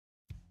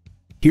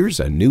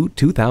Here's a new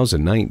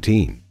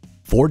 2019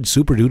 Ford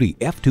Super Duty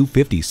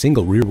F-250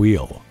 single rear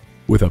wheel.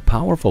 With a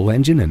powerful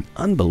engine and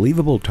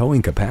unbelievable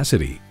towing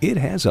capacity, it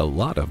has a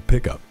lot of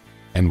pickup.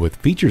 And with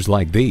features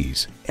like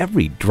these,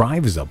 every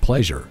drive is a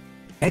pleasure.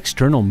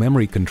 External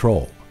memory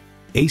control,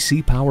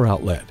 AC power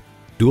outlet,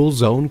 dual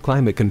zone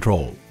climate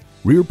control,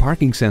 rear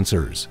parking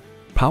sensors,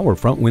 power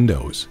front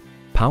windows,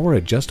 power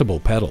adjustable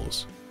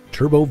pedals,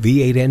 turbo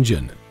V8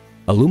 engine,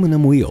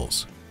 aluminum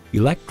wheels,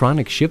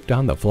 electronic shift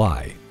on the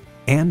fly,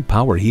 and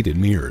power heated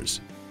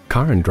mirrors.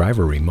 Car and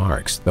Driver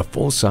remarks the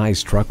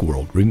full-size truck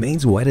world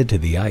remains wedded to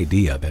the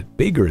idea that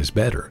bigger is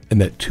better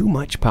and that too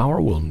much power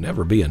will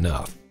never be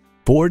enough.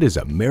 Ford is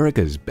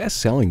America's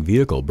best-selling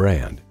vehicle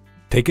brand.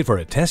 Take it for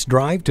a test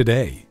drive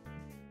today.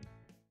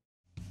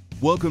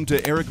 Welcome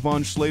to Eric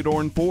von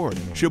Schledorn Ford,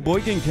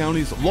 Sheboygan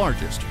County's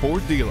largest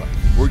Ford dealer.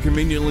 We're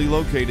conveniently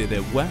located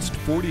at West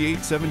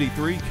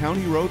 4873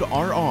 County Road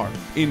RR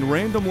in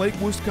Random Lake,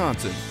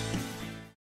 Wisconsin.